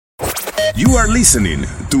You are listening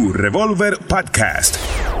to Revolver Podcast.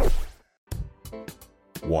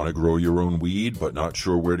 Want to grow your own weed but not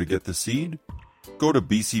sure where to get the seed? Go to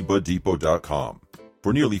bcbuddepot.com.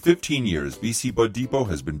 For nearly 15 years, BC Bud Depot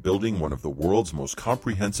has been building one of the world's most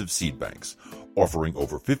comprehensive seed banks, offering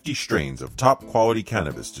over 50 strains of top-quality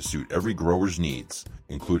cannabis to suit every grower's needs,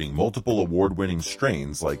 including multiple award-winning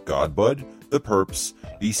strains like Godbud, The Purps,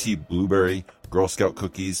 BC Blueberry, Girl Scout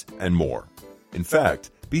Cookies, and more. In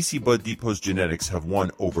fact, BC Bud Depot's genetics have won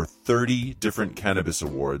over 30 different cannabis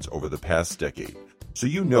awards over the past decade. So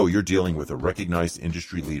you know you're dealing with a recognized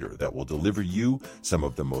industry leader that will deliver you some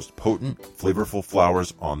of the most potent, flavorful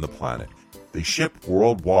flowers on the planet. They ship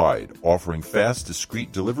worldwide, offering fast,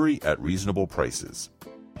 discreet delivery at reasonable prices.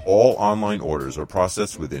 All online orders are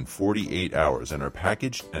processed within 48 hours and are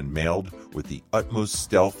packaged and mailed with the utmost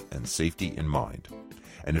stealth and safety in mind.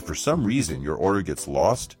 And if for some reason your order gets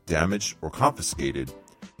lost, damaged, or confiscated,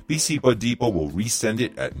 BC Bud Depot will resend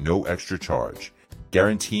it at no extra charge,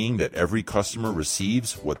 guaranteeing that every customer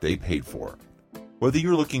receives what they paid for. Whether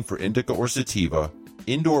you're looking for indica or sativa,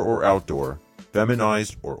 indoor or outdoor,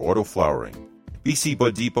 feminized or auto flowering, BC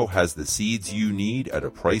Bud Depot has the seeds you need at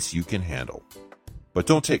a price you can handle. But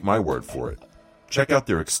don't take my word for it. Check out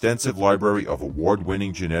their extensive library of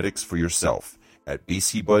award-winning genetics for yourself at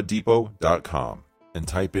bcbuddepot.com and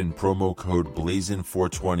type in promo code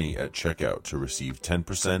BLAZIN420 at checkout to receive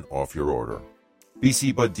 10% off your order.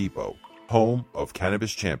 BC Bud Depot, home of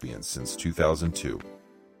cannabis champions since 2002.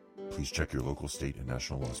 Please check your local, state, and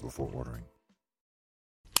national laws before ordering.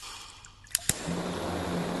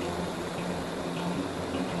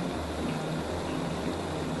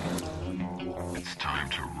 It's time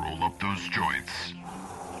to roll up those joints,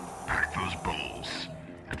 pack those bowls,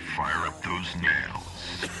 and fire up those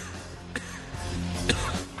nails.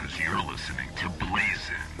 Because you're listening to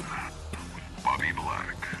Blazin' with Bobby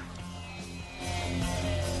Black.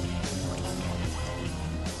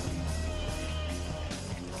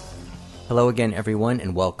 Hello again, everyone,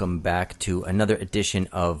 and welcome back to another edition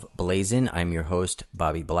of Blazin'. I'm your host,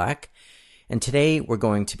 Bobby Black, and today we're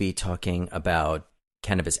going to be talking about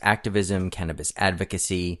cannabis activism, cannabis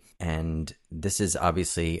advocacy, and this is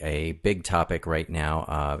obviously a big topic right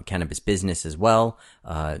now. Cannabis business as well.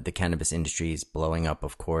 The cannabis industry is blowing up,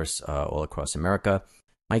 of course, all across America.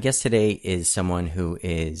 My guest today is someone who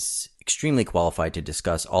is extremely qualified to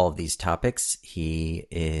discuss all of these topics. He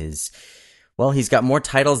is... Well, he's got more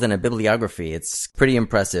titles than a bibliography. It's pretty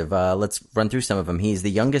impressive. Let's run through some of them. He's the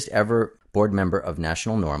youngest ever board member of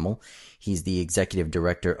National NORML. He's the executive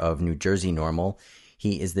director of New Jersey NORML.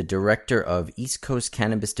 He is the director of East Coast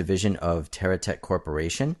Cannabis Division of TerraTech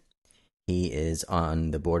Corporation. He is on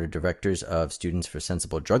the board of directors of Students for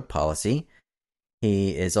Sensible Drug Policy.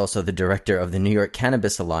 He is also the director of the New York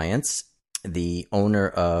Cannabis Alliance, the owner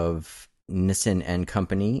of Nison and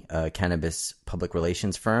Company, a cannabis public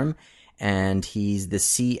relations firm, and he's the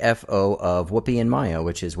CFO of Whoopi and Maya,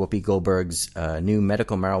 which is Whoopi Goldberg's new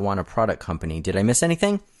medical marijuana product company. Did I miss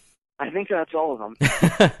anything? I think that's all of them.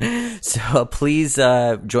 So please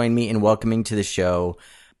join me in welcoming to the show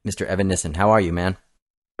Mr. Evan Nison. How are you, man?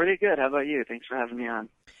 Pretty good. How about you? Thanks for having me on.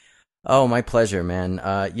 Oh, my pleasure, man.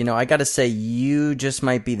 I got to say, you just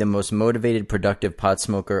might be the most motivated, productive pot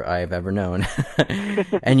smoker I've ever known.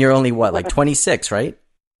 And you're only, what, like 26, right?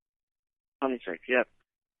 26, yep.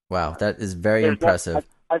 Wow, that is very impressive.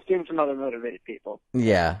 I've seen some other motivated people.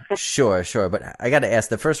 Yeah, sure. But I got to ask,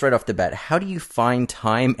 the first right off the bat, how do you find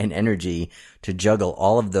time and energy to juggle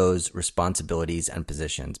all of those responsibilities and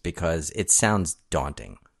positions? Because it sounds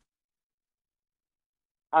daunting.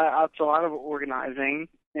 It's a lot of organizing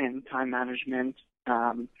and time management,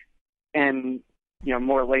 and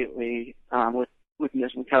more lately with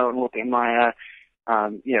Ms. and Co. and Whoopi and Maya,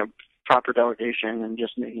 proper delegation and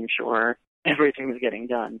just making sure everything is getting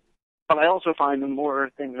done. But I also find the more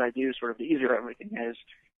things I do, sort of the easier everything is,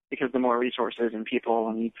 because the more resources and people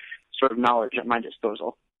and sort of knowledge at my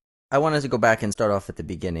disposal. I wanted to go back and start off at the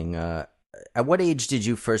beginning. At what age did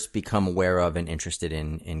you first become aware of and interested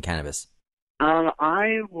in cannabis?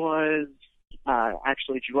 I was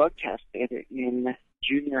actually drug tested in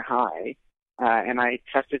junior high, and I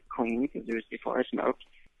tested clean because it was before I smoked,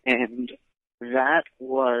 and that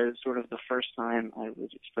was sort of the first time I was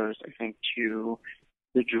exposed, I think, to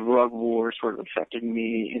the drug war sort of affected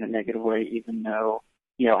me in a negative way, even though,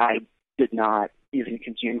 I did not even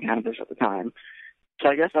consume cannabis at the time. So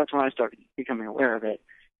I guess that's when I started becoming aware of it.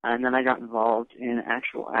 And then I got involved in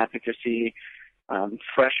actual advocacy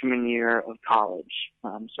freshman year of college.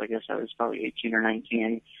 So I guess I was probably 18 or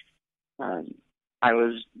 19. I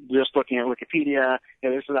was just looking at Wikipedia.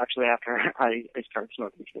 This was actually after I started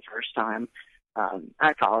smoking for the first time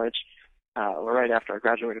at college. or right after I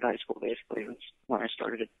graduated high school, basically, was when I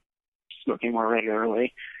started smoking more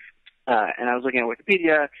regularly. And I was looking at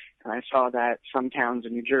Wikipedia, and I saw that some towns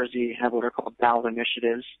in New Jersey have what are called ballot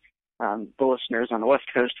initiatives. The listeners on the West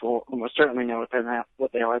Coast will almost certainly know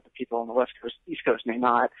what they are. The people on the West Coast, East Coast may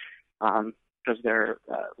not, because they're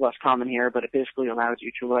less common here. But it basically allows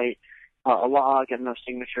you to write a law, get enough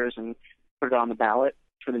signatures, and put it on the ballot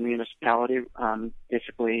for the municipality,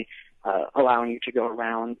 basically allowing you to go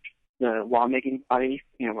around the lawmaking body,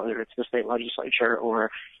 whether it's the state legislature or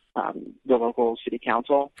the local city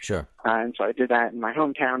council. Sure. And so I did that in my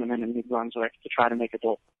hometown and then in New Brunswick to try to make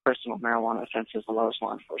adult personal marijuana offenses the lowest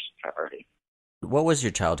law enforcement priority. What was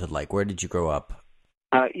your childhood like? Where did you grow up?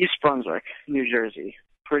 East Brunswick, New Jersey.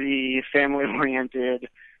 Pretty family-oriented.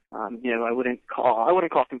 I wouldn't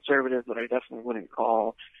call conservative, but I definitely wouldn't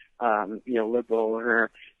call, liberal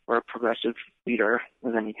or a progressive leader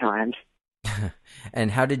of any kind.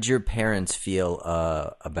 And how did your parents feel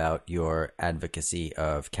about your advocacy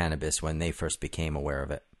of cannabis when they first became aware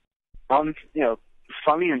of it?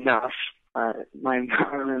 Funny enough, I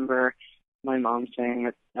remember my mom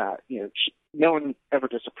saying that, no one ever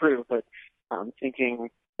disapproved, but thinking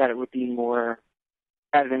that it would be more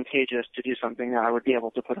advantageous to do something that I would be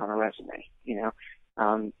able to put on a resume,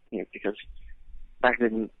 because back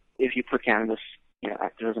then, if you put cannabis,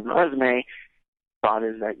 activism on a resume, thought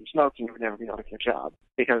is that you smoke and you would never be able to get a job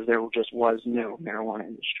because there just was no marijuana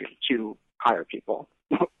industry to hire people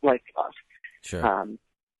like us. Sure.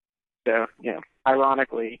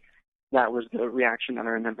 Ironically, that was the reaction that I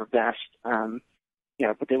remember best.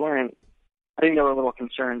 But they weren't. I think they were a little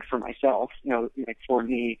concerned for myself, for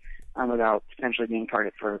me, about potentially being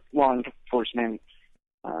targeted for law enforcement.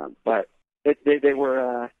 But they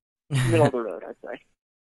were middle of the road, I'd say.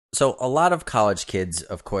 So a lot of college kids,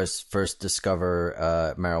 of course, first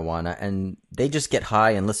discover marijuana, and they just get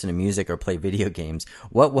high and listen to music or play video games.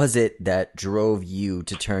 What was it that drove you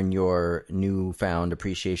to turn your newfound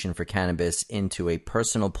appreciation for cannabis into a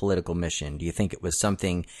personal political mission? Do you think it was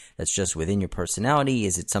something that's just within your personality?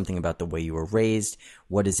 Is it something about the way you were raised?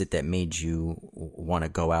 What is it that made you want to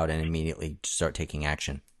go out and immediately start taking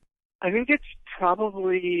action? I think it's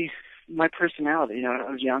probably my personality. When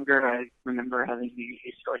I was younger, I remember having the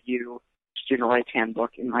ACLU student rights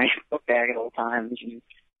handbook in my book bag at all times and,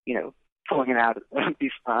 pulling it out. I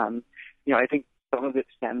think some of it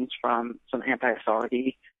stems from some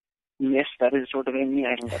anti-authority-ness that is sort of in me.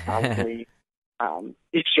 I think that probably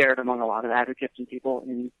is shared among a lot of advocates and people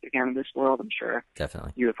in the cannabis world. I'm sure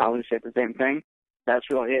Definitely. You would probably say the same thing. That's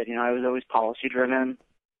really it. I was always policy-driven.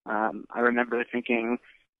 I remember thinking,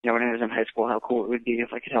 when I was in high school, how cool it would be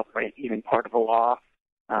if I could help write even part of a law.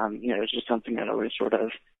 It's just something that always sort of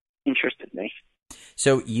interested me.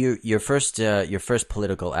 So your first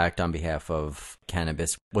political act on behalf of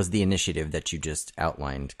cannabis was the initiative that you just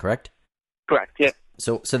outlined, correct? Correct. Yeah.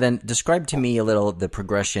 So then describe to me a little the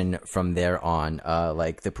progression from there on,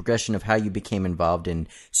 like the progression of how you became involved in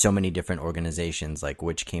so many different organizations, like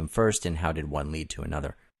which came first and how did one lead to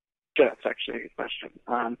another? Sure, that's actually a good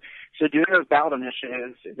question. So doing those ballot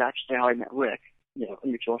initiatives is actually how I met Rick, a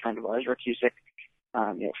mutual friend of ours, Rick Cusick,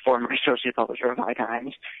 former associate publisher of High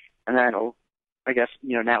Times. And then it'll, I guess,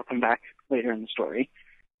 now come back later in the story.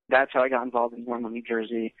 That's how I got involved in NORML, New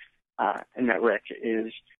Jersey, and met Rick.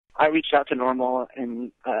 Is I reached out to NORML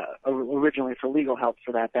and originally for legal help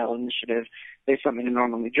for that ballot initiative. They sent me to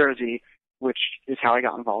NORML, New Jersey, which is how I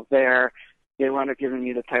got involved there. They wound up giving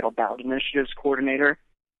me the title Ballot Initiatives Coordinator.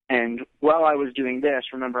 And while I was doing this,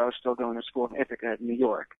 remember I was still going to school in Ithaca, New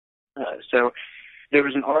York. So there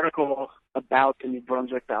was an article about the New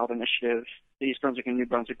Brunswick ballot initiative, the East Brunswick and New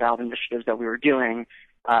Brunswick ballot initiatives that we were doing.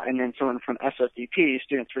 And then someone from SSDP,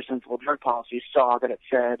 Students for Sensible Drug Policy, saw that it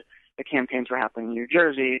said the campaigns were happening in New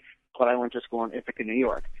Jersey, but I went to school in Ithaca, New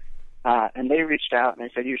York. And they reached out and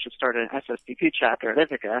they said, you should start an SSDP chapter at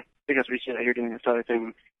Ithaca because we see that you're doing this other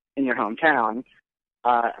thing in your hometown.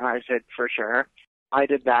 And I said, for sure. I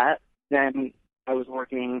did that. Then I was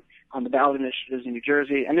working on the ballot initiatives in New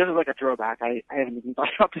Jersey. And this is like a throwback. I haven't even thought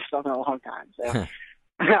about this stuff in a long time. So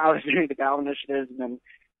I was doing the ballot initiatives and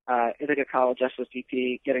then Ithaca College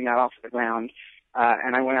SSDP, getting that off the ground.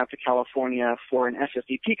 And I went out to California for an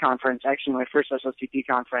SSDP conference, actually my first SSDP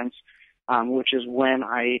conference, which is when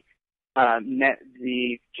I met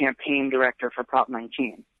the campaign director for Prop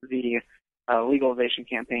 19, the legalization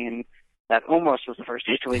campaign that almost was the first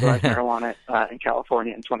state to legalize marijuana in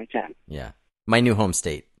California in 2010. Yeah. My new home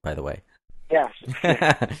state, by the way. Yes,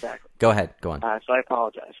 exactly. Go ahead. Go on. So I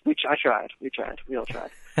apologize. We all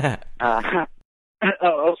tried.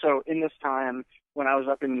 Also, in this time, when I was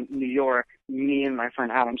up in New York, me and my friend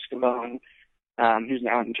Adam Scavone, who's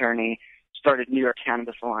now an attorney, started New York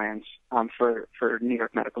Cannabis Alliance for New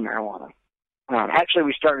York medical marijuana. Actually,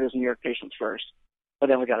 we started as New York Patients First, but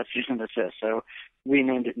then we got a cease and desist, so we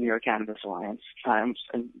named it New York Cannabis Alliance and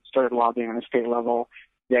started lobbying on a state level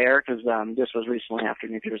there because this was recently after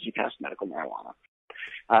New Jersey passed medical marijuana.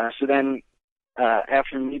 So then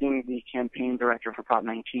after meeting the campaign director for Prop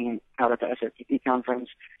 19 out at the SFPP conference,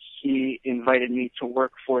 he invited me to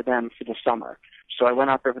work for them for the summer. So I went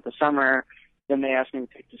out there for the summer. Then they asked me to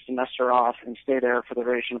take the semester off and stay there for the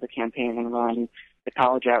duration of the campaign and run the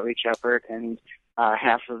college outreach effort and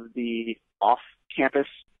half of the off-campus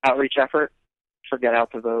outreach effort for Get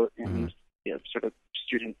Out to Vote and sort of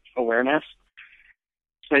student awareness.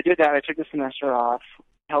 So I did that. I took the semester off,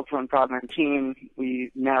 helped run Prop 19.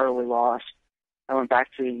 We narrowly lost. I went back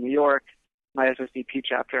to New York. My SSDP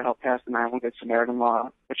chapter helped pass the 911 Good Samaritan law,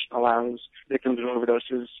 which allows victims of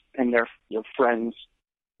overdoses and their friends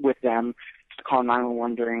with them to call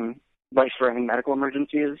 911 during life-threatening medical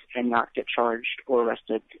emergencies and not get charged or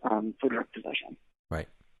arrested for drug possession. Right.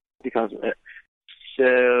 Because of it.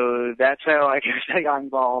 So that's how I guess I got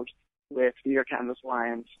involved with New York Cannabis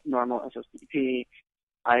Alliance, NORML SSDP.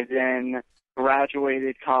 I then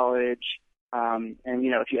graduated college, and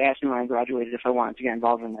if you asked me when I graduated if I wanted to get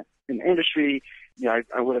involved in the industry,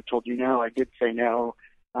 I would have told you no. I did say no.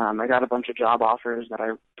 I got a bunch of job offers that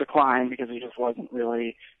I declined because it just wasn't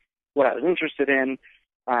really what I was interested in.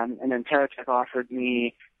 And then TerraTech offered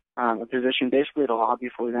me a position basically to lobby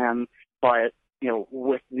for them, but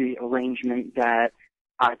with the arrangement that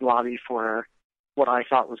I'd lobby for what I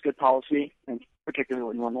thought was good policy, and particularly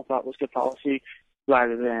what NORML thought was good policy,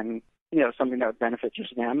 rather than something that would benefit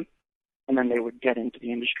just them, and then they would get into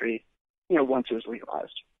the industry once it was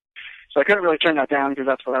legalized. So I couldn't really turn that down because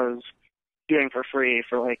that's what I was doing for free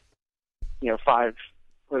for 5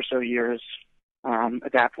 or so years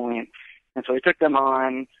at that point. And so we took them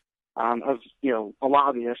on as a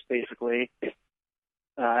lobbyist basically,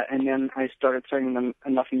 and then I started sending them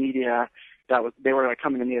enough media that they were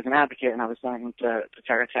coming to me as an advocate, and I was sending them to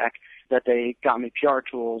TerraTech that they got me PR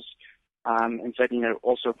tools and said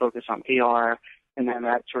also focus on PR, and then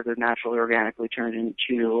that sort of naturally organically turned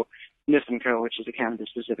into Nison, which is a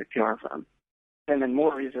cannabis-specific PR firm. And then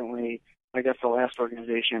more recently, I guess the last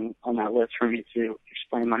organization on that list for me to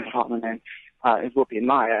explain my involvement in is Whoopi and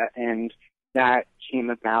Maya, and that came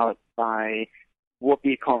about by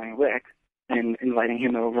Whoopi calling Rick and inviting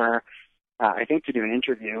him over, I think, to do an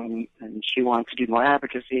interview, and she wanted to do more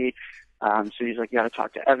advocacy, so he's like, you got to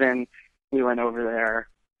talk to Evan. We went over there,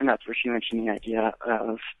 and that's where she mentioned the idea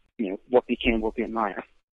of what became Whoopi and Maya.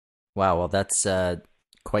 Wow, well, that's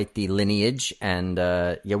quite the lineage, and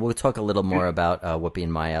we'll talk a little more about Whoopi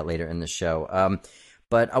and Maya later in the show.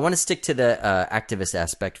 But I want to stick to the activist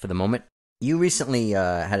aspect for the moment. You recently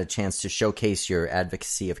had a chance to showcase your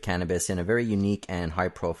advocacy of cannabis in a very unique and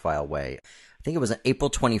high-profile way. I think it was on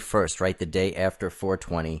April 21st, right, the day after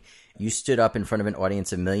 420. You stood up in front of an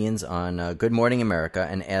audience of millions on Good Morning America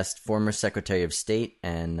and asked former Secretary of State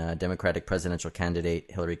and Democratic presidential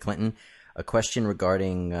candidate Hillary Clinton a question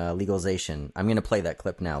regarding legalization. I'm going to play that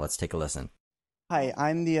clip now. Let's take a listen. Hi,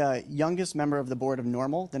 I'm the youngest member of the board of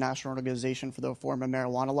NORML, the National Organization for the Reform of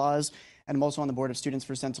Marijuana Laws, and I'm also on the board of Students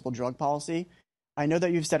for Sensible Drug Policy. I know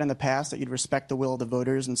that you've said in the past that you'd respect the will of the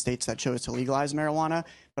voters in states that chose to legalize marijuana,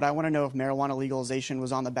 but I want to know if marijuana legalization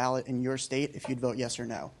was on the ballot in your state, if you'd vote yes or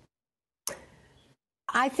no.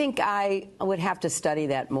 I think I would have to study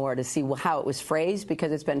that more to see how it was phrased,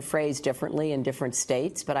 because it's been phrased differently in different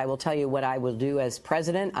states. But I will tell you what I will do as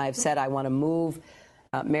president. I've said I want to move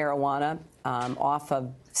marijuana off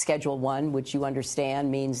of Schedule I, which you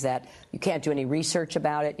understand means that you can't do any research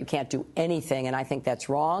about it. You can't do anything. And I think that's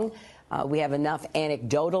wrong. We have enough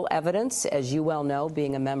anecdotal evidence, as you well know,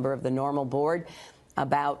 being a member of the NORML board,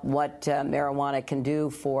 about what marijuana can do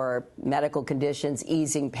for medical conditions,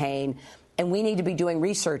 easing pain. And we need to be doing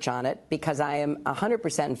research on it, because I am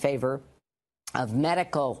 100% in favor of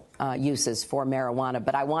medical uses for marijuana,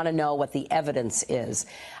 but I want to know what the evidence is.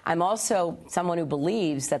 I'm also someone who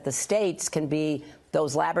believes that the states can be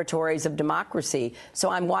those laboratories of democracy. So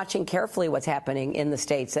I'm watching carefully what's happening in the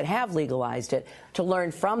states that have legalized it to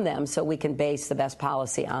learn from them so we can base the best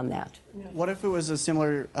policy on that. What if it was a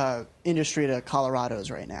similar industry to Colorado's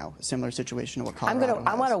right now, a similar situation to what Colorado has?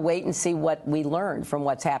 I want to wait and see what we learn from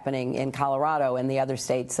what's happening in Colorado and the other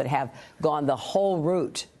states that have gone the whole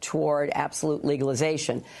route toward absolute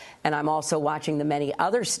legalization. And I'm also watching the many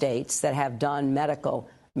other states that have done medical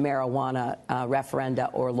marijuana referenda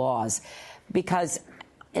or laws. Because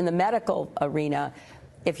in the medical arena,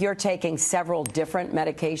 if you're taking several different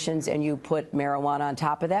medications and you put marijuana on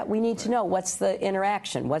top of that, we need to know what's the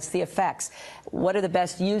interaction, what's the effects, what are the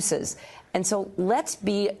best uses. And so let's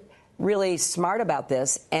be really smart about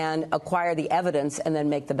this and acquire the evidence and then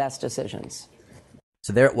make the best decisions.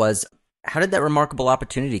 So there it was. How did that remarkable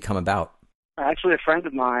opportunity come about? Actually, a friend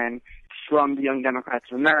of mine from the Young Democrats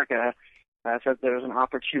of America said there was an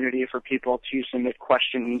opportunity for people to submit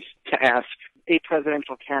questions to ask a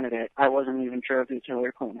presidential candidate. I wasn't even sure if it was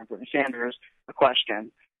Hillary Clinton or Bernie Sanders, a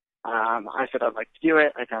question. I said I'd like to do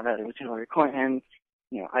it. I found out it was Hillary Clinton.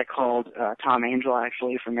 I called Tom Angel,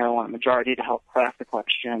 actually, from Marijuana Majority to help craft the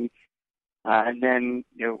question. And then,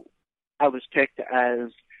 I was picked as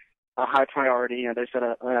a high priority. They said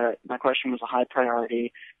my question was a high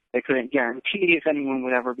priority. They couldn't guarantee if anyone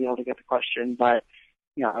would ever be able to get the question, but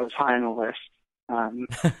I was high on the list.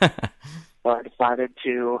 So I decided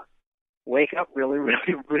to wake up really,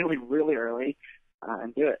 really, really, really early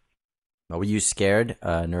and do it. Well, were you scared,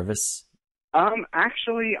 nervous?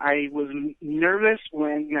 Actually, I was nervous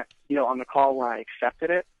when, on the call when I accepted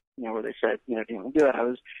it, where they said, do you want to do it? I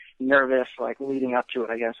was nervous, leading up to it,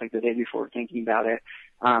 I guess, the day before, thinking about it.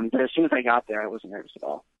 But as soon as I got there, I wasn't nervous at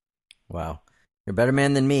all. Wow. You're a better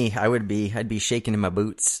man than me. I'd be shaking in my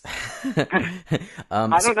boots. I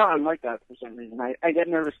don't know. I'm like that for some reason. I get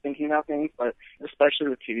nervous thinking about things, but especially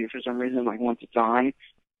with TV for some reason, once it's on,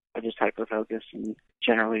 I just hyper-focus and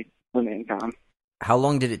generally remain calm. How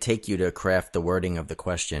long did it take you to craft the wording of the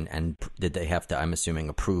question, and did they have to, I'm assuming,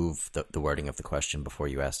 approve the wording of the question before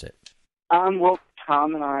you asked it? Well,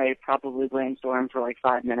 Tom and I probably brainstormed for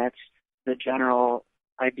 5 minutes, the general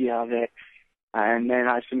idea of it. And then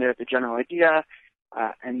I submitted the general idea,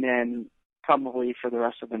 and then probably for the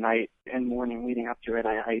rest of the night and morning leading up to it,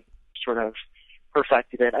 I sort of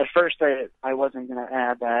perfected it. At first, I wasn't going to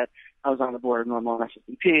add that I was on the board of NORML and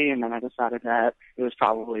SSDP, and then I decided that it was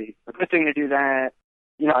probably a good thing to do that.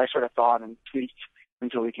 I sort of thought and tweaked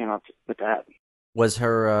until we came up with that. Was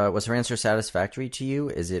her answer satisfactory to you?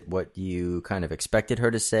 Is it what you kind of expected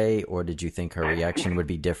her to say, or did you think her reaction would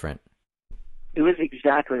be different? It was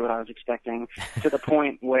exactly what I was expecting, to the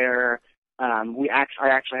point where I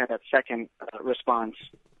actually had that second response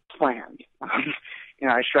planned.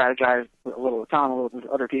 I strategized a little with Tom, a little with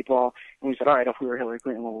other people, and we said, all right, if we were Hillary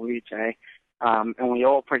Clinton, what would we say? And we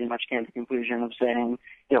all pretty much came to the conclusion of saying,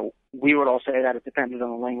 we would all say that it depended on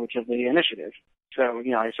the language of the initiative. So,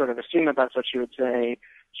 I sort of assumed that that's what she would say.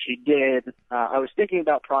 She did. I was thinking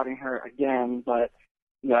about prodding her again, but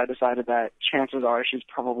I decided that chances are she's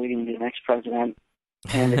probably going to be the next president,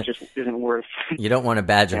 and it just isn't worth. You don't want to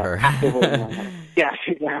badger her. Yes,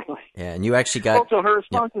 exactly. Yeah, and you actually got. Also, her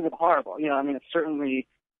response isn't horrible. It's certainly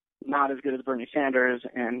not as good as Bernie Sanders,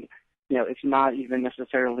 and it's not even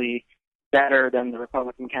necessarily better than the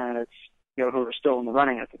Republican candidates, who were still in the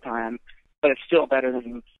running at the time, but it's still better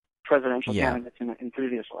than presidential candidates in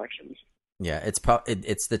previous elections. Yeah,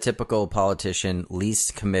 it's the typical politician,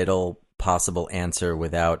 least committal possible answer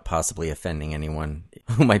without possibly offending anyone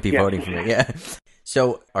who might be voting for me. Yeah.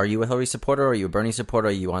 So are you a Hillary supporter, or are you a Bernie supporter?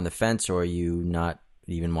 Are you on the fence, or are you not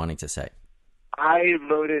even wanting to say? I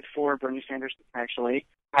voted for Bernie Sanders, actually.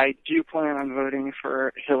 I do plan on voting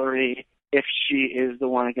for Hillary if she is the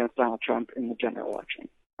one against Donald Trump in the general election.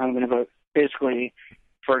 I'm going to vote basically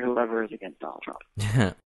for whoever is against Donald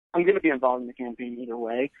Trump. I'm going to be involved in the campaign either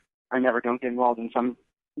way. I never don't get involved in some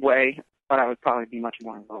way, but I would probably be much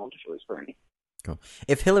more involved if it was Bernie. Cool.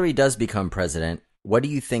 If Hillary does become president, what do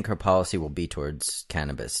you think her policy will be towards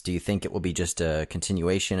cannabis? Do you think it will be just a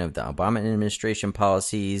continuation of the Obama administration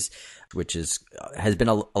policies, which has been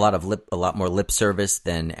a lot more lip service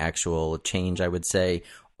than actual change, I would say,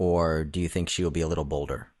 or do you think she will be a little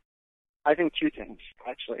bolder? I think two things,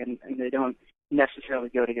 actually, and they don't necessarily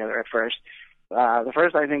go together at first. The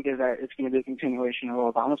first, I think, is that it's going to be a continuation of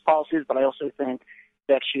Obama's policies, but I also think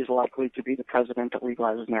that she's likely to be the president that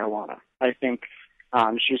legalizes marijuana. I think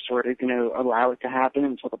she's sort of going to allow it to happen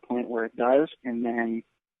until the point where it does, and then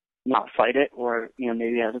not fight it, or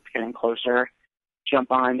maybe as it's getting closer, jump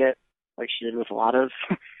behind it, like she did with a lot of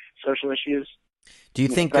social issues. Do you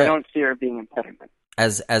think I don't see her being an impediment?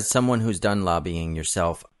 As someone who's done lobbying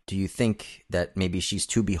yourself, do you think that maybe she's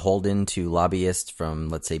too beholden to lobbyists from,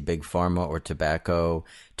 let's say, Big Pharma or tobacco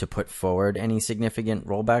to put forward any significant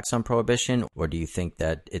rollbacks on prohibition? Or do you think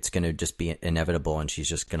that it's going to just be inevitable and she's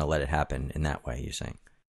just going to let it happen in that way, you're saying?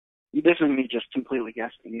 This is me just completely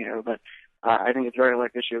guessing, but I think it's very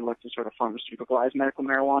likely she would look to sort of pharmaceuticalize medical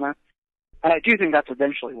marijuana. And I do think that's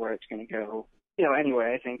eventually where it's going to go.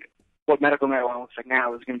 Anyway, I think what medical marijuana looks like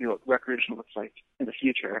now is going to be what recreational looks like in the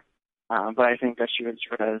future. But I think that she would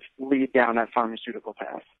sort of lead down that pharmaceutical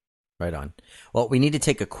path. Right on. Well, we need to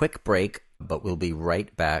take a quick break, but we'll be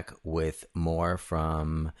right back with more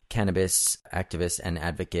from cannabis activist and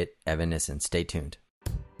advocate Evan Nison. Stay tuned.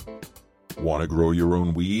 Want to grow your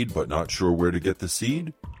own weed but not sure where to get the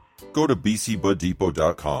seed? Go to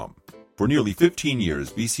bcbuddepot.com. For nearly 15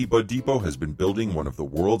 years, BC Bud Depot has been building one of the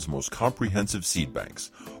world's most comprehensive seed banks,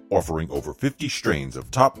 offering over 50 strains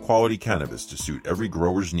of top-quality cannabis to suit every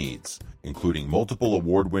grower's needs, including multiple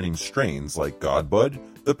award-winning strains like Godbud,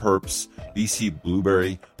 The Perps, BC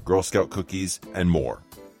Blueberry, Girl Scout Cookies, and more.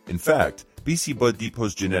 In fact, BC Bud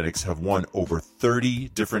Depot's genetics have won over 30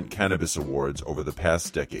 different cannabis awards over the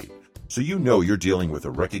past decade, so you know you're dealing with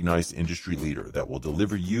a recognized industry leader that will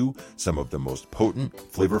deliver you some of the most potent,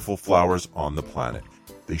 flavorful flowers on the planet.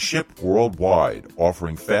 They ship worldwide,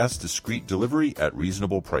 offering fast, discreet delivery at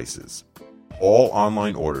reasonable prices. All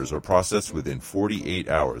online orders are processed within 48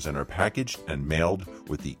 hours and are packaged and mailed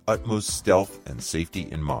with the utmost stealth and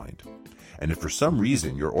safety in mind. And if for some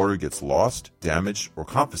reason your order gets lost, damaged, or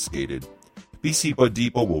confiscated, BC Bud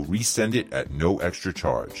Depot will resend it at no extra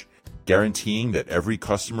charge, guaranteeing that every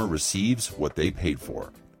customer receives what they paid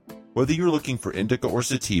for. Whether you're looking for indica or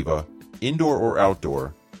sativa, indoor or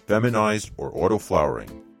outdoor, feminized or auto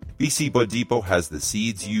flowering, BC Bud Depot has the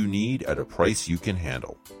seeds you need at a price you can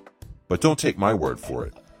handle. But don't take my word for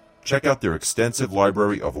it. Check out their extensive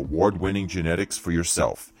library of award-winning genetics for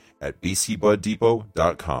yourself at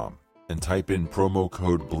bcbuddepot.com and type in promo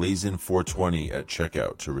code BLAZIN420 at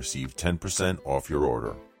checkout to receive 10% off your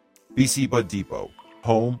order. BC Bud Depot,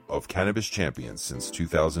 home of cannabis champions since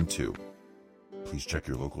 2002. Please check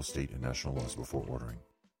your local, state, and national laws before ordering.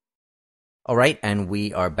 All right, and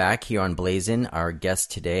we are back here on Blazin. Our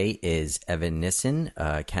guest today is Evan Nison,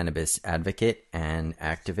 a cannabis advocate and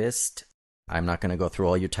activist. I'm not going to go through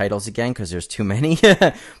all your titles again because there's too many,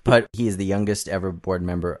 but he is the youngest ever board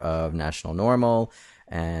member of National NORML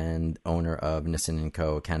and owner of Nison &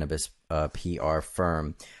 Co., a cannabis PR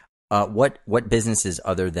firm. What businesses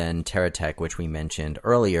other than TerraTech, which we mentioned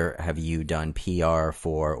earlier, have you done PR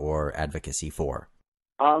for or advocacy for?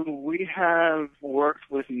 We have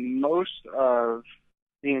worked with most of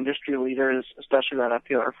the industry leaders, especially that at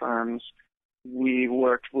PR firms. We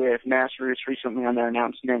worked with Massroots recently on their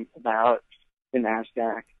announcement about the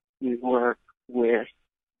NASDAQ. We worked with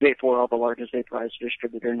Vape World, the largest vaporizer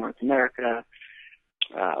distributor in North America.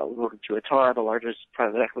 We worked with Atara, the largest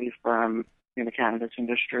private equity firm in the cannabis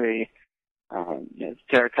industry.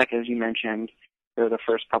 TerraTech, as you mentioned, they're the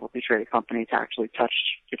first publicly traded company to actually touch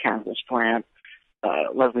the cannabis plant.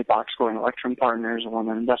 Leslie Boxcore and Electrum Partners, a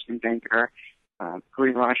well-known investment banker.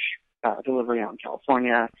 Green Rush Delivery out in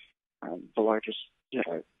California, the largest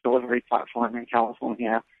delivery platform in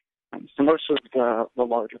California. So most of the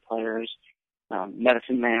larger players,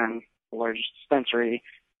 Medicine Man, the largest dispensary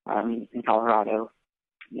in Colorado.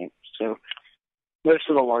 Yeah, so most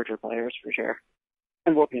of the larger players for sure.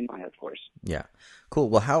 And Whoopi and Maya, of course. Yeah, cool.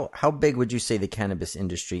 Well, how big would you say the cannabis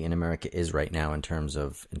industry in America is right now in terms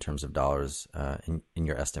of dollars in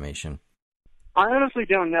your estimation? I honestly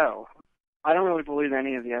don't know. I don't really believe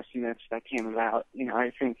any of the estimates that came about.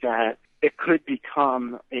 I think that it could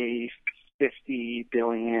become a $50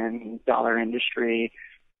 billion industry,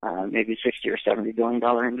 maybe $60 or $70 billion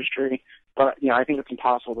industry. But I think it's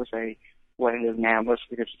impossible to say what it is now, mostly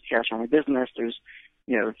because it's a cash-only business. There's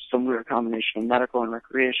some weird combination of medical and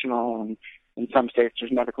recreational, and in some states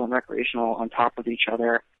there's medical and recreational on top of each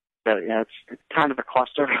other. So it's kind of a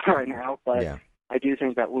cluster right now, but yeah. I do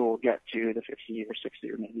think that we will get to the 50 or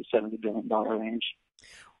 60 or maybe $70 billion range.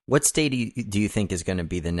 What state do you think is going to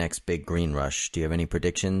be the next big green rush? Do you have any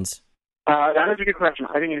predictions? That is a good question.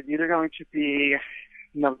 I think it's either going to be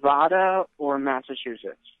Nevada or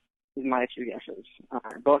Massachusetts, is my two guesses.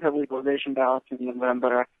 Both have legalization ballots in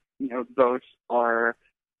November. Both are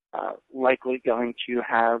likely going to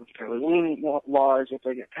have fairly lenient laws if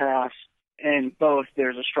they get passed, and both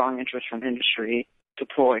there's a strong interest from industry to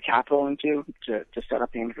deploy capital into to set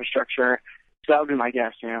up the infrastructure. So that would be my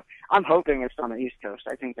guess. I'm hoping it's on the East Coast.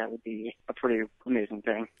 I think that would be a pretty amazing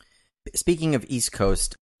thing. Speaking of East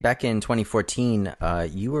Coast, back in 2014,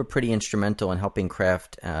 you were pretty instrumental in helping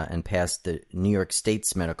craft and pass the New York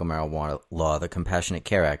State's medical marijuana law, the Compassionate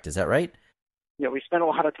Care Act. Is that right? Yeah, we spent a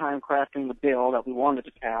lot of time crafting the bill that we wanted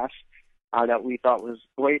to pass, that we thought was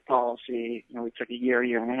great policy. We took a year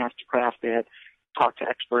and a half to craft it, talked to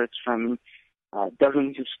experts from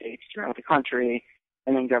dozens of states throughout the country,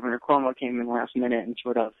 and then Governor Cuomo came in last minute and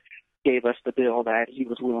sort of gave us the bill that he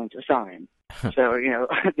was willing to sign. So,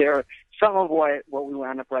 there some of what we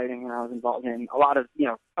wound up writing and I was involved in, a lot of,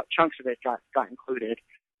 chunks of it got included.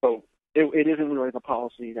 So it isn't really the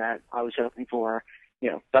policy that I was hoping for.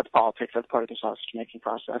 that's politics. That's part of the sausage-making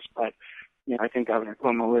process. But, I think Governor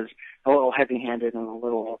Cuomo was a little heavy-handed and a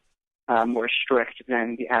little more strict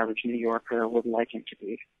than the average New Yorker would like him to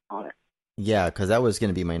be on it. Yeah, because that was going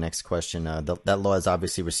to be my next question. That law has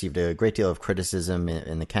obviously received a great deal of criticism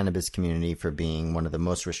in the cannabis community for being one of the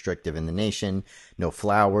most restrictive in the nation. No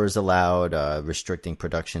flowers allowed, restricting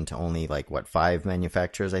production to only 5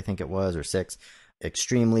 manufacturers, I think it was, or 6.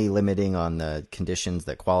 Extremely limiting on the conditions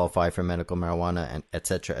that qualify for medical marijuana, and et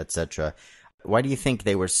cetera, et cetera. Why do you think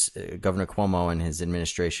Governor Cuomo and his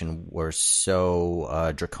administration were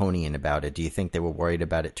so draconian about it? Do you think they were worried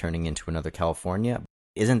about it turning into another California?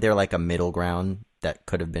 Isn't there a middle ground that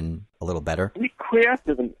could have been a little better? We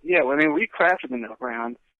crafted the middle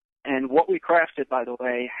ground, and what we crafted, by the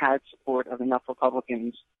way, had support of enough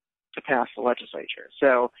Republicans to pass the legislature.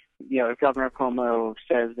 So, if Governor Cuomo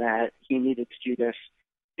says that he needed to do this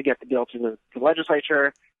to get the bill to the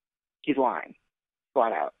legislature, he's lying,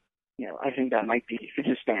 flat out. I think that might be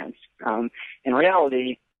his stance. In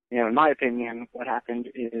reality, in my opinion, what happened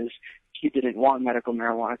is he didn't want medical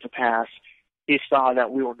marijuana to pass. He saw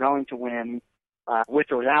that we were going to win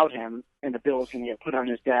with or without him, and the bill was going to get put on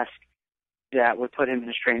his desk that would put him in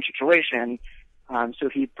a strange situation. So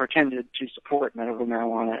he pretended to support medical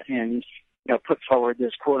marijuana and put forward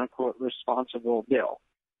this quote-unquote responsible bill,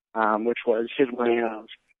 which was his way of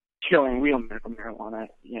killing real medical marijuana.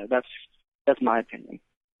 That's my opinion.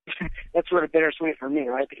 That's sort of bittersweet for me,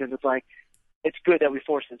 right? Because it's good that we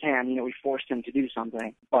forced his hand. We forced him to do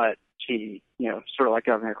something, but he, sort of like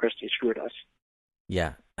Governor Christie, screwed us.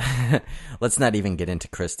 Yeah. Let's not even get into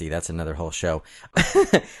Christie. That's another whole show.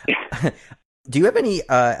 Do you have any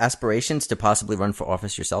aspirations to possibly run for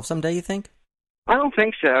office yourself someday, you think? I don't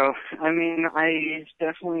think so. I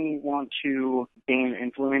definitely want to gain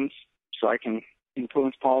influence so I can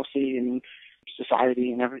influence policy and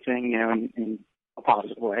society and everything, in a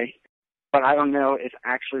positive way. But I don't know if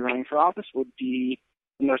actually running for office would be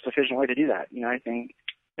the most efficient way to do that. I think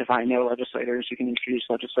if I know legislators who can introduce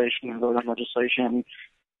legislation and vote on legislation,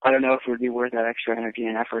 I don't know if it would be worth that extra energy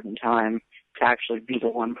and effort and time to actually be the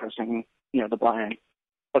one pressing, the button.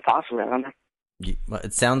 But possibly, I don't know. Well,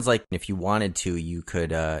 it sounds like if you wanted to, you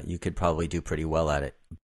could probably do pretty well at it.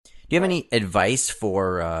 Do you have any advice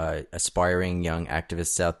for aspiring young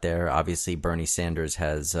activists out there? Obviously, Bernie Sanders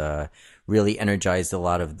has really energized a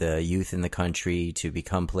lot of the youth in the country to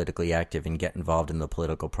become politically active and get involved in the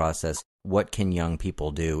political process. What can young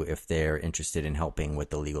people do if they're interested in helping with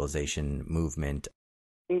the legalization movement?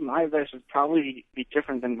 My advice would probably be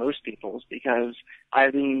different than most people's because I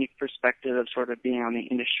have the unique perspective of sort of being on the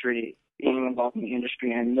industry, being involved in the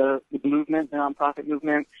industry and the movement, the nonprofit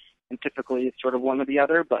movement. And typically it's sort of one or the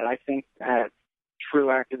other, but I think that true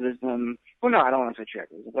activism, I don't want to say true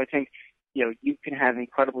activism, but I think, you can have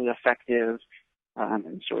incredibly effective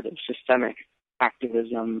and sort of systemic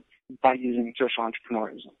activism by using social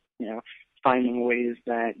entrepreneurism, finding ways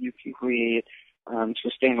that you can create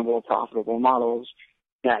sustainable, profitable models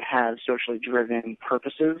that have socially driven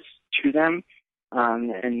purposes to them.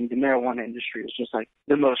 And the marijuana industry is just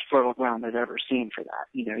the most fertile ground I've ever seen for that.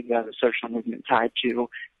 You have a social movement tied to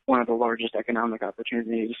one of the largest economic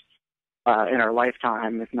opportunities in our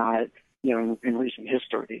lifetime, if not, in recent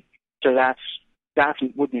history. So that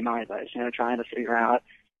would be my advice, trying to figure out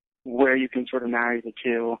where you can sort of marry the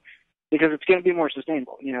two, because it's going to be more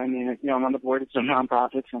sustainable. I'm on the board of some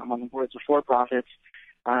nonprofits, and I'm on the boards of for-profits.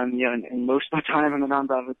 And most of the time on the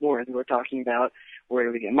nonprofit board, we're talking about where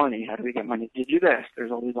do we get money? How do we get money to do this? There's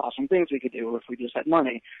all these awesome things we could do if we just had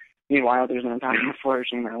money. Meanwhile, there's an entire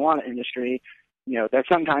flourishing marijuana industry, that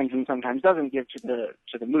sometimes and sometimes doesn't give to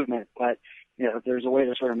the movement. But there's a way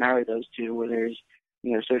to sort of marry those two, where there's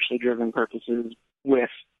socially driven purposes with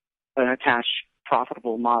an attached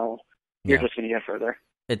profitable model. You're just going to get further.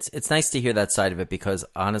 It's nice to hear that side of it because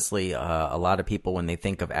honestly, a lot of people, when they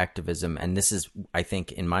think of activism, and this is, I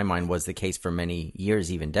think, in my mind, was the case for many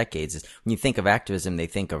years, even decades, is when you think of activism, they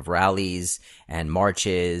think of rallies and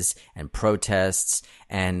marches and protests.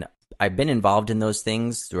 And I've been involved in those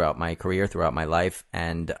things throughout my career, throughout my life,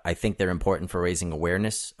 and I think they're important for raising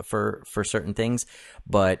awareness for certain things.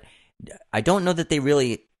 But I don't know that they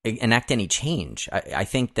really enact any change. I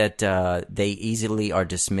think that they easily are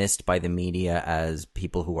dismissed by the media as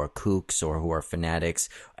people who are kooks or who are fanatics,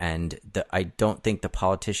 and I don't think the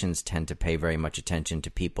politicians tend to pay very much attention to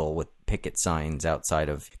people with picket signs outside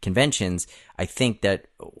of conventions. I think that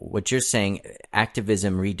what you're saying,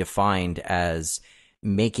 activism redefined as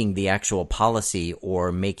making the actual policy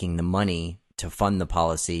or making the money to fund the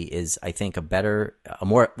policy, is, I think,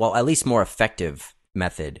 at least more effective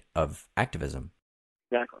method of activism.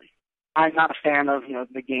 Exactly. I'm not a fan of,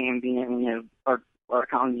 the game being, or our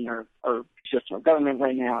economy or our system of government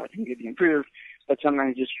right now, I think it could be improved, but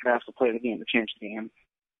sometimes you just have to play the game to change the game.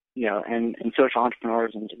 And social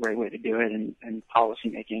entrepreneurism is a great way to do it, and policy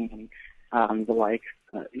making and the like.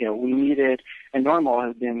 We needed, and NORML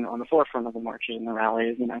has been on the forefront of the marches and the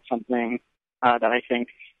rallies, and that's something that I think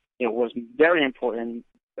was very important in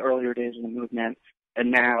the earlier days of the movement,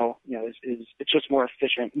 and now it's just more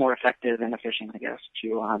efficient, more effective and efficient, I guess,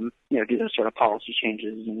 to do those sort of policy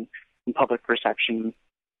changes and public perception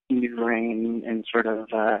maneuvering and sort of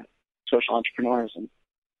social entrepreneurism.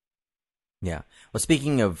 Yeah. Well,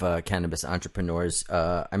 speaking of cannabis entrepreneurs,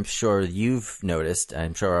 I'm sure you've noticed,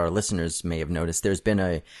 I'm sure our listeners may have noticed, there's been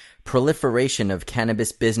a proliferation of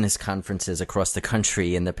cannabis business conferences across the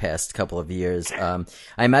country in the past couple of years. I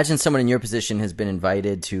imagine someone in your position has been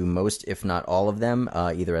invited to most, if not all of them,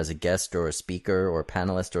 either as a guest or a speaker or a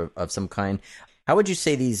panelist or of some kind. How would you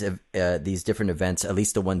say these different events, at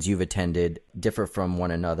least the ones you've attended, differ from one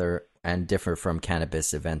another and differ from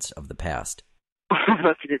cannabis events of the past?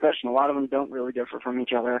 That's a good question. A lot of them don't really differ from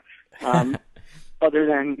each other, other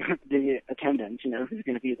than the attendance, who's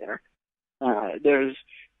going to be there. There's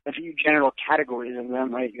a few general categories of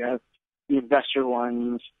them, right? You have the investor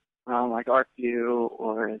ones, like ArcView,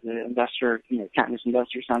 or the investor, cannabis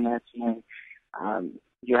investor summits, and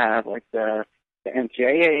you have like the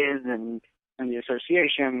NCAAs and the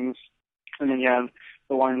associations, and then you have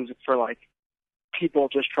the ones for like people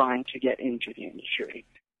just trying to get into the industry.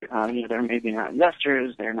 They're maybe not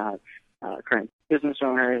investors, they're not current business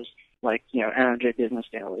owners, like, NRJ Business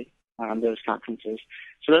Daily, those conferences.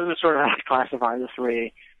 So those are sort of how I classify the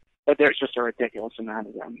three, but there's just a ridiculous amount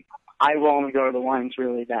of them. I will only go to the ones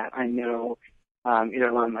really that I know either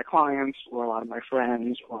a lot of my clients or a lot of my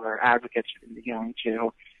friends or advocates are going to be going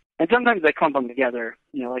to. And sometimes they clump them together,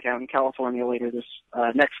 like out in California later this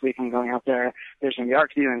next week I'm going out there. There's going to be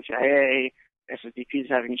ArcView, NCAA, SSDP is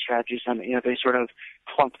having a strategy summit. They sort of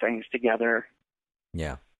clump things together.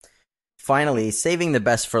 Yeah. Finally, saving the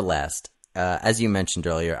best for last. As you mentioned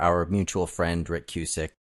earlier, our mutual friend, Rick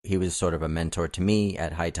Cusick, he was sort of a mentor to me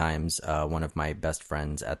at High Times, one of my best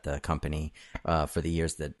friends at the company for the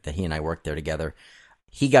years that he and I worked there together.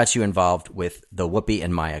 He got you involved with the Whoopi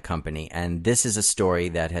and Maya company, and this is a story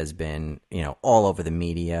that has been, all over the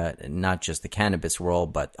media, not just the cannabis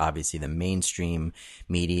world, but obviously the mainstream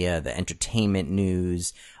media, the entertainment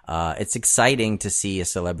news. It's exciting to see a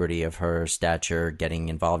celebrity of her stature getting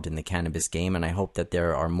involved in the cannabis game, and I hope that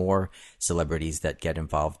there are more celebrities that get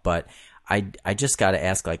involved. But I just got to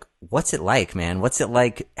ask, what's it like, man? What's it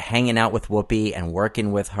like hanging out with Whoopi and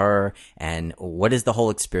working with her? And what has the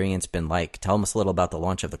whole experience been like? Tell us a little about the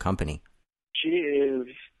launch of the company. She is,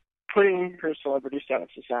 putting her celebrity status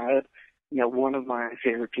aside, one of my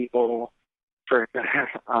favorite people.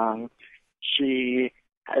 She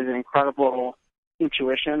has an incredible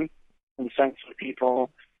intuition and sense of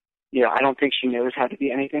people. I don't think she knows how to be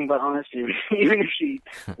anything but honest, even if she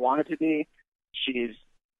wanted to be. She's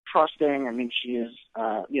trusting. I mean, she is,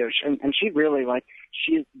 and she really,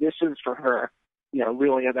 this is for her,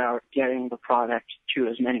 really about getting the product to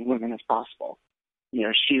as many women as possible.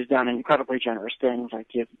 She's done incredibly generous things, like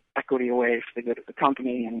give equity away for the good of the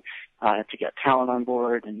company and to get talent on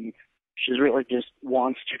board. And she's really just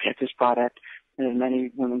wants to get this product in as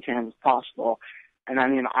many women's hands as possible. And I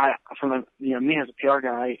mean, me as a PR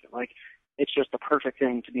guy, it's just the perfect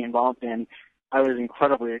thing to be involved in. I was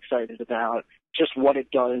incredibly excited about just what it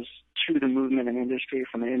does to the movement and industry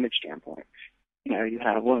from an image standpoint. You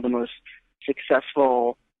have one of the most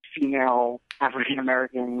successful female African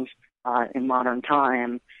Americans in modern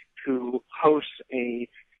time who hosts a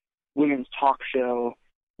women's talk show,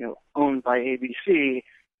 owned by ABC,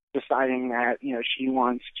 deciding that, she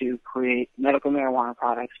wants to create medical marijuana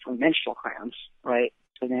products for menstrual cramps, right?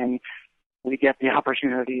 So then we get the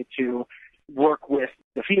opportunity to work with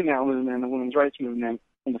the female movement, the women's rights movement,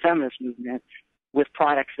 and the feminist movement with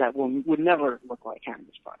products that would never look like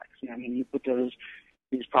cannabis products. You put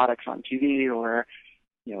these products on TV or,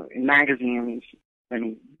 in magazines,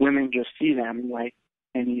 and women just see them like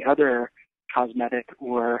any other cosmetic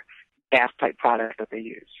or bath-type product that they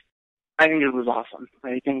use. I think it was awesome.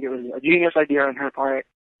 I think it was a genius idea on her part.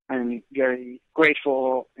 I'm very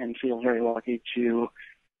grateful and feel very lucky to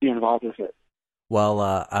be involved with it. Well,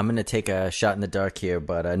 I'm going to take a shot in the dark here,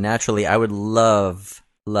 but naturally I would love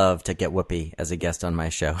to get Whoopi as a guest on my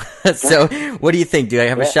show. So what do you think? Do I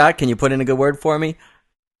have a shot? Can you put in a good word for me?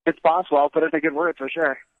 It's possible. I'll put in a good word for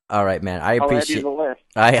sure. All right, man. I I'll add you appreciate to the list.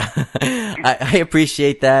 I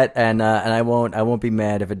appreciate that, and I won't be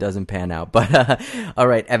mad if it doesn't pan out. But all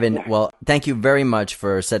right, Evan. Well, thank you very much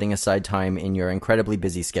for setting aside time in your incredibly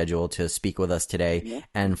busy schedule to speak with us today,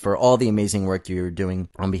 and for all the amazing work you're doing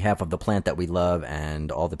on behalf of the plant that we love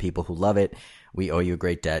and all the people who love it. We owe you a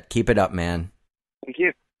great debt. Keep it up, man. Thank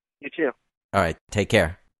you. You too. All right, take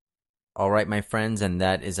care. All right, my friends, and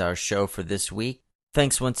that is our show for this week.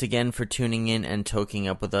 Thanks once again for tuning in and toking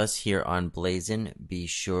up with us here on Blazin'. Be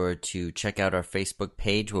sure to check out our Facebook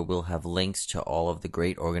page where we'll have links to all of the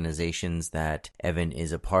great organizations that Evan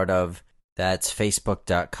is a part of. That's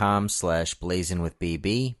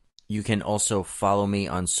facebook.com/blazinwithbb. You can also follow me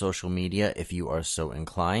on social media if you are so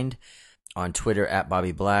inclined. On Twitter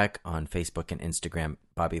 @Bobby Black, on Facebook and Instagram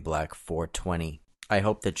BobbyBlack420. I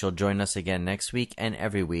hope that you'll join us again next week and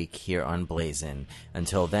every week here on Blazin'.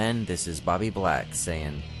 Until then, this is Bobby Black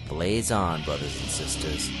saying, Blaze on, brothers and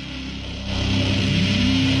sisters.